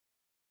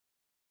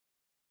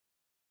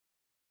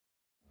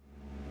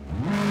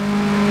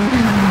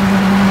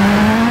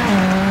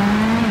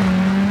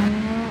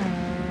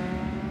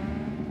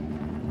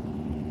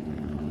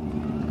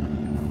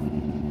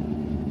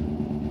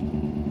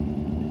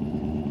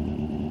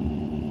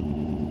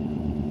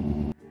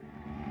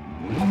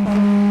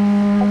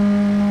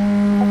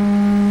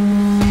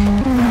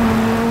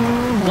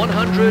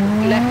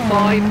100, left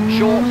 5,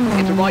 short,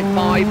 into right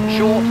 5,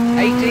 short,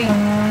 80.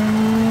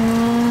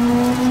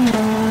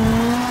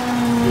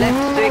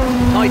 Left 6,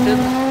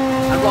 tightens,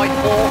 and right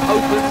 4,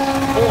 opens,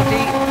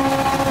 40.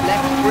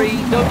 Left 3,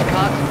 don't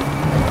cut,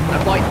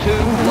 and right 2,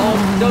 long,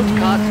 don't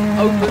cut,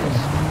 opens.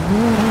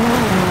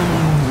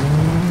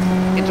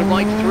 Into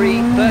right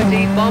 3,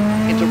 13, bump,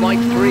 into right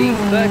 3,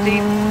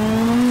 13.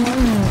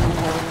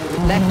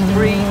 Left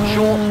 3,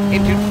 short,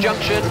 into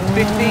junction,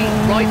 50,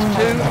 right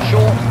 2,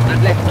 short,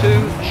 and left 2,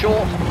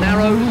 short,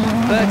 narrows,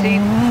 13.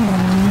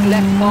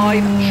 Left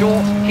 5,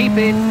 short, keep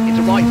in,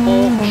 into right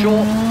 4,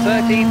 short,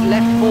 13,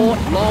 left 4,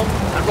 long,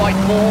 and right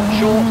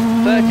 4, short,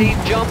 13,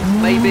 jump,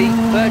 maybe,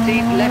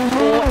 13, left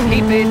 4,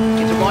 keep in,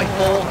 into right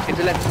 4,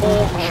 into left 4,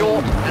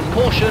 short, and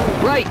caution,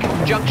 brake,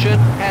 junction,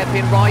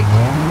 hairpin right,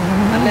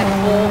 and left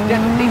 4,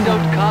 definitely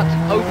don't cut,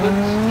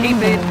 opens,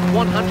 keep in,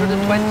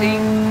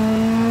 120,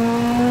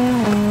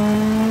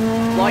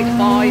 right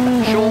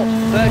 5, short,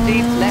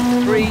 13,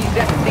 left 3,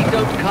 definitely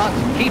don't cut,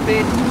 keep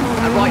in,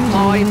 and right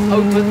 5,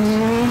 opens,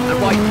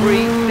 and right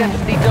 3,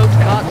 definitely don't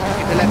cut,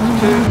 into left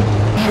 2,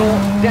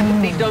 short,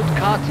 definitely don't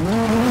cut,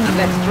 and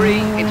left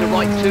 3, into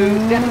right 2,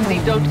 definitely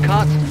don't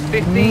cut,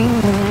 50,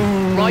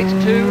 right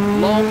 2,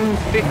 long,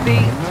 50,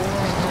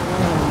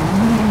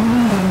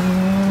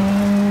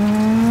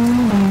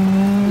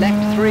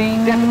 left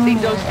 3, definitely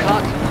don't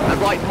cut, and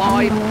right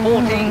 5,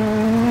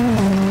 40,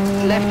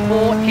 left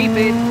 4, keep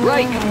in,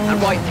 brake,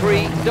 and right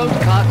 3, don't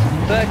cut,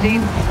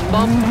 13,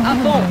 bump, à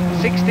fond,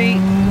 60,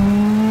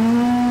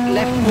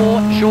 left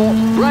 4, short,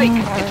 brake,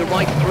 into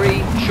right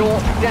 3,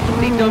 short,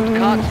 definitely don't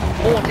cut,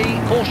 40,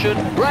 caution,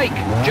 brake,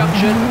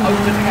 junction,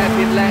 open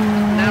hairpin left,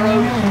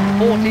 narrows,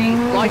 40,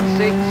 right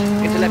 6,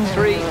 into left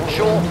 3,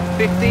 short,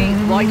 50,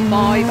 right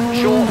 5,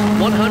 short,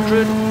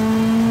 100,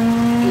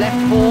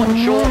 left 4,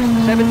 short,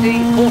 70,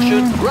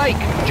 caution,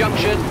 brake,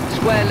 junction,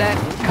 square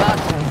left,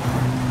 cut,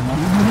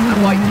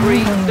 and right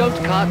 3, don't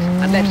cut,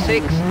 and left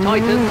 6,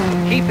 tightens,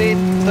 keep in,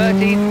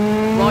 13,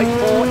 right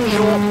 4,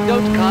 short,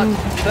 don't cut,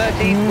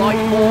 13, right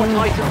 4,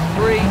 tightens,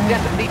 3,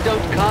 definitely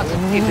don't cut,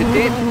 into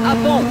dip, à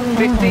fond,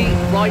 50,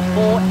 right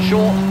 4,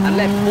 short, and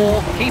left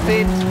 4, keep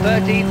in,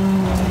 13,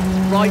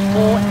 right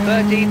 4,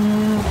 13,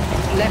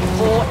 left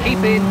 4,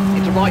 keep in,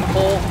 into right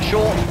 4,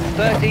 short,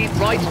 13,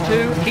 right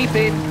 2, keep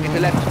in, into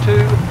left 2,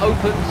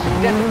 opens,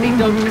 definitely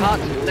don't cut,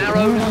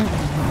 narrows,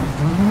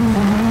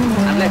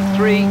 and left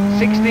 3,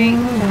 60,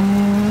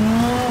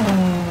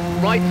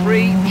 right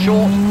 3,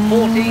 short,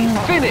 40,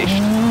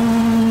 finished.